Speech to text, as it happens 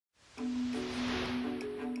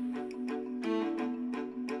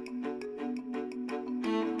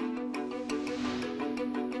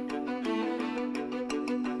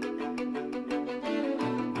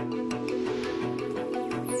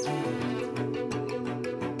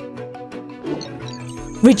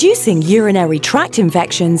Reducing urinary tract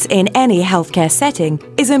infections in any healthcare setting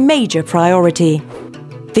is a major priority.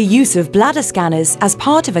 The use of bladder scanners as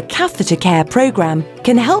part of a catheter care program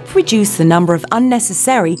can help reduce the number of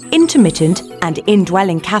unnecessary intermittent and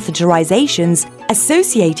indwelling catheterizations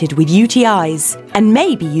associated with UTIs and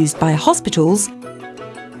may be used by hospitals,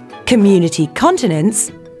 community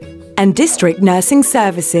continence, and district nursing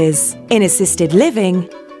services, in assisted living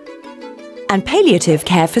and palliative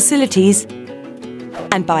care facilities,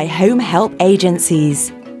 and by home help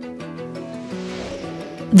agencies.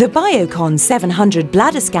 The BioCon-700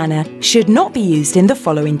 bladder scanner should not be used in the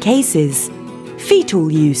following cases: fetal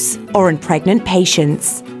use or in pregnant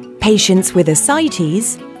patients, patients with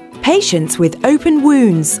ascites, patients with open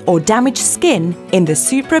wounds or damaged skin in the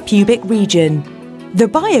suprapubic region. The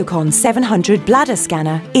BioCon-700 bladder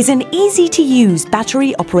scanner is an easy-to-use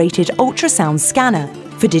battery-operated ultrasound scanner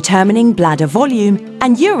for determining bladder volume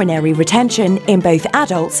and urinary retention in both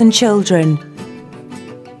adults and children.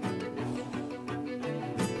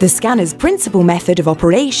 The scanner's principal method of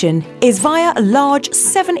operation is via a large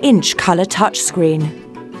 7-inch colour touchscreen.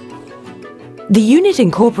 The unit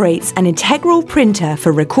incorporates an integral printer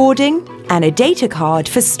for recording and a data card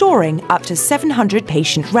for storing up to 700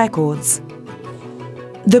 patient records.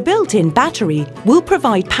 The built-in battery will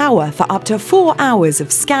provide power for up to 4 hours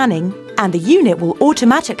of scanning, and the unit will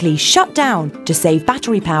automatically shut down to save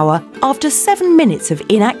battery power after 7 minutes of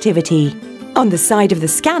inactivity. On the side of the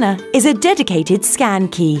scanner is a dedicated scan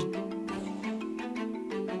key.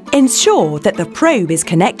 Ensure that the probe is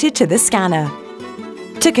connected to the scanner.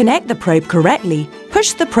 To connect the probe correctly,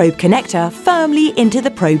 push the probe connector firmly into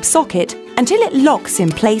the probe socket until it locks in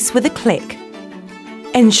place with a click.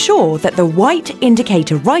 Ensure that the white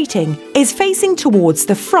indicator writing is facing towards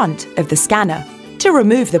the front of the scanner. To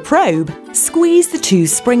remove the probe, squeeze the 2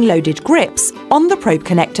 spring-loaded grips on the probe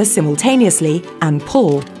connector simultaneously and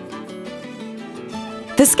pull.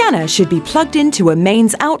 The scanner should be plugged into a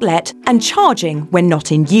mains outlet and charging when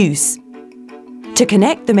not in use. To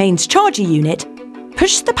connect the mains charger unit,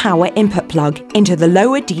 push the power input plug into the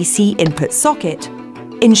lower DC input socket,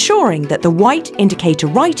 ensuring that the white indicator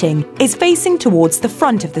writing is facing towards the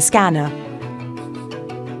front of the scanner.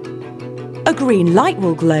 A green light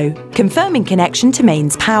will glow, confirming connection to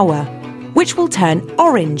mains power, which will turn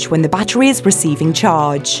orange when the battery is receiving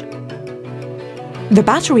charge. The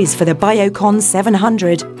batteries for the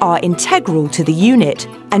BioCon-700 are integral to the unit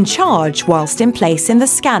and charge whilst in place in the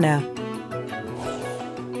scanner.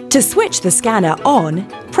 To switch the scanner on,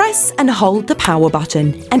 press and hold the power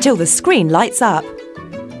button until the screen lights up.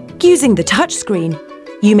 Using the touchscreen,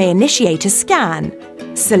 you may initiate a scan,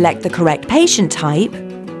 select the correct patient type,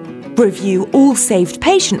 review all saved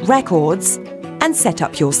patient records, and set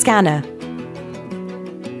up your scanner.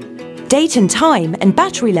 Date and time and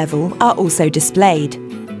battery level are also displayed.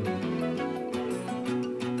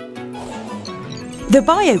 The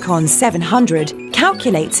BioCon-700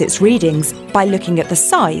 calculates its readings by looking at the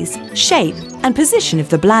size, shape, and position of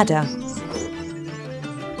the bladder.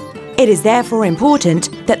 It is therefore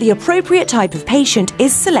important that the appropriate type of patient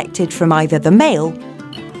is selected from either the male,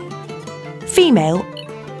 female,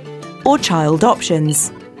 or child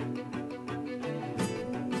options.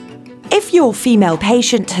 If your female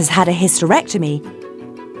patient has had a hysterectomy,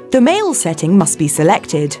 the male setting must be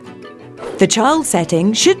selected. The child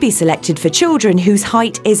setting should be selected for children whose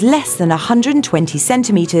height is less than 120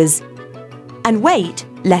 centimetres and weight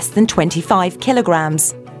less than 25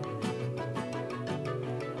 kilograms.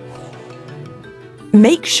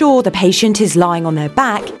 Make sure the patient is lying on their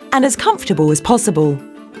back and as comfortable as possible.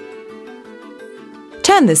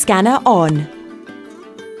 Turn the scanner on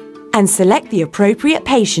and select the appropriate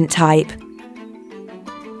patient type.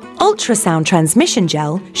 Ultrasound transmission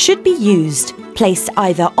gel should be used, placed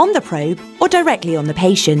either on the probe or directly on the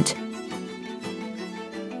patient.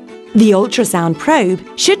 The ultrasound probe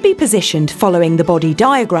should be positioned following the body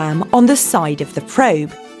diagram on the side of the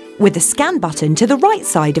probe, with the scan button to the right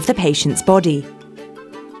side of the patient's body.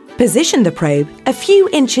 Position the probe a few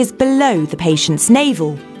inches below the patient's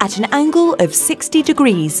navel at an angle of 60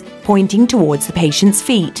 degrees, pointing towards the patient's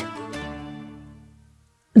feet.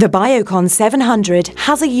 The BioCon-700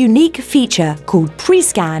 has a unique feature called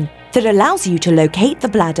pre-scan that allows you to locate the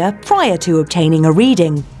bladder prior to obtaining a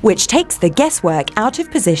reading, which takes the guesswork out of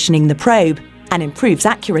positioning the probe and improves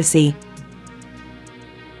accuracy.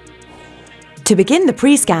 To begin the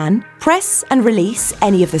pre-scan, press and release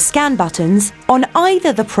any of the scan buttons on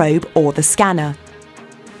either the probe or the scanner.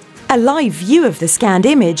 A live view of the scanned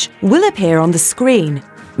image will appear on the screen.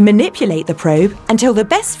 Manipulate the probe until the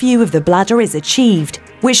best view of the bladder is achieved,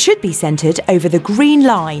 which should be centered over the green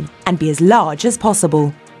line and be as large as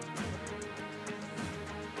possible.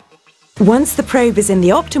 Once the probe is in the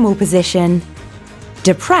optimal position,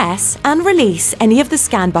 depress and release any of the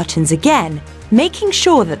scan buttons again, making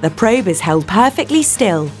sure that the probe is held perfectly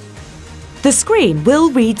still. The screen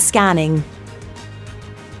will read scanning.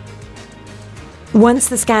 Once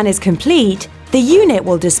the scan is complete, the unit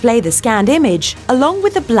will display the scanned image along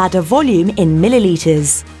with the bladder volume in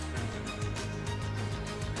milliliters.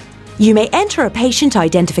 You may enter a patient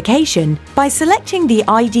identification by selecting the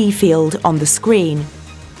ID field on the screen.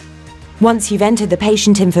 Once you've entered the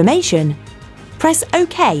patient information, press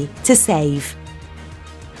OK to save.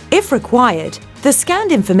 If required, the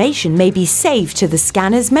scanned information may be saved to the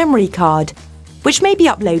scanner's memory card, which may be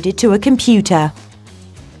uploaded to a computer,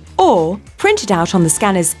 or printed out on the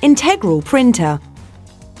scanner's integral printer.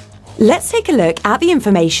 Let's take a look at the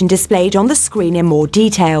information displayed on the screen in more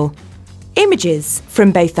detail. Images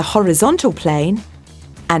from both the horizontal plane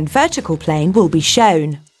and vertical plane will be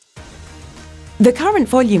shown. The current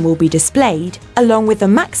volume will be displayed along with the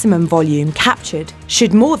maximum volume captured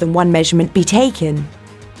should more than one measurement be taken.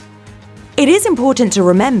 It is important to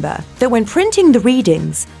remember that when printing the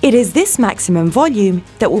readings, it is this maximum volume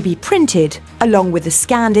that will be printed along with the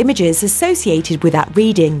scanned images associated with that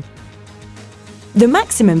reading. The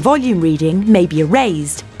maximum volume reading may be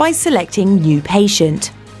erased by selecting New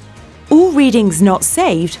Patient. All readings not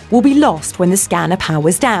saved will be lost when the scanner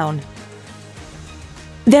powers down.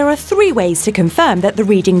 There are 3 ways to confirm that the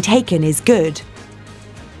reading taken is good.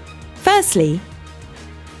 Firstly,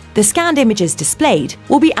 the scanned images displayed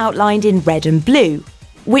will be outlined in red and blue,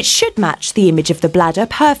 which should match the image of the bladder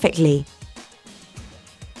perfectly.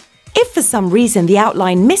 If for some reason the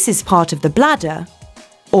outline misses part of the bladder,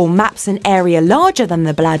 or maps an area larger than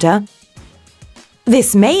the bladder,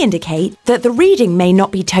 this may indicate that the reading may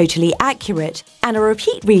not be totally accurate and a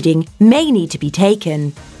repeat reading may need to be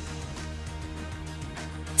taken.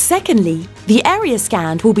 Secondly, the area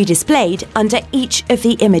scanned will be displayed under each of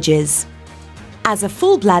the images. As a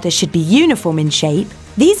full bladder should be uniform in shape,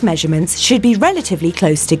 these measurements should be relatively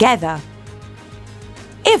close together.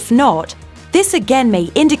 If not, this again may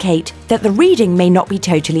indicate that the reading may not be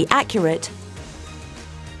totally accurate,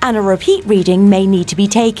 and a repeat reading may need to be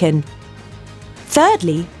taken.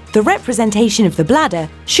 Thirdly, the representation of the bladder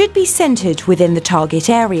should be centered within the target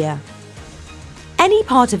area. Any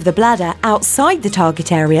part of the bladder outside the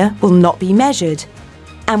target area will not be measured,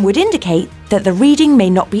 and would indicate that the reading may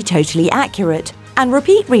not be totally accurate, and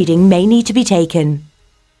repeat reading may need to be taken.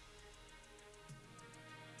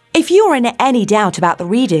 If you are in any doubt about the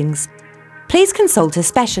readings, please consult a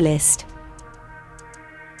specialist.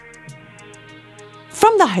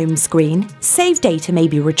 From the home screen, saved data may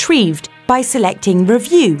be retrieved by selecting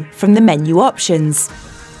Review from the menu options.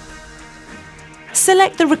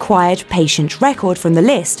 Select the required patient record from the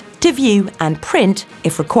list to view and print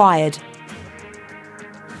if required.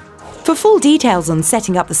 For full details on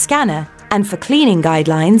setting up the scanner and for cleaning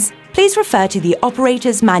guidelines, please refer to the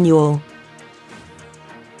operator's manual.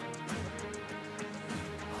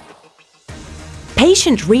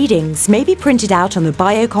 Patient readings may be printed out on the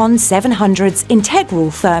BioCon-700's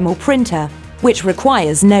integral thermal printer, which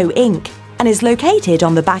requires no ink and is located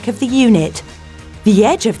on the back of the unit. The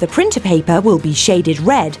edge of the printer paper will be shaded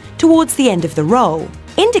red towards the end of the roll,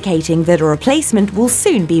 indicating that a replacement will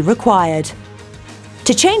soon be required.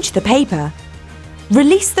 To change the paper,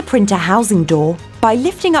 release the printer housing door by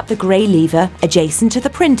lifting up the grey lever adjacent to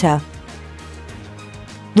the printer.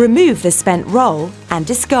 Remove the spent roll and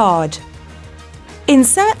discard.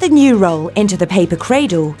 Insert the new roll into the paper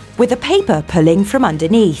cradle with the paper pulling from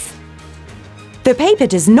underneath. The paper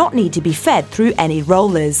does not need to be fed through any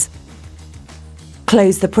rollers.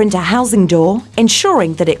 Close the printer housing door,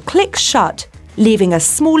 ensuring that it clicks shut, leaving a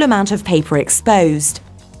small amount of paper exposed.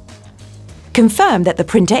 Confirm that the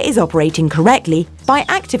printer is operating correctly by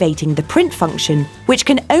activating the print function, which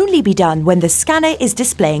can only be done when the scanner is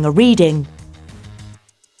displaying a reading.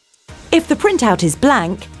 If the printout is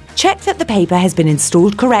blank, check that the paper has been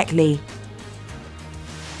installed correctly.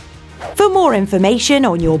 For more information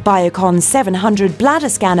on your BioCon-700 bladder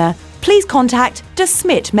scanner, please contact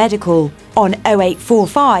Smit Medical on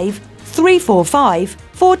 0845 345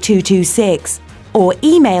 4226 or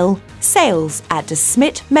email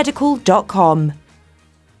sales@smithmedical.com.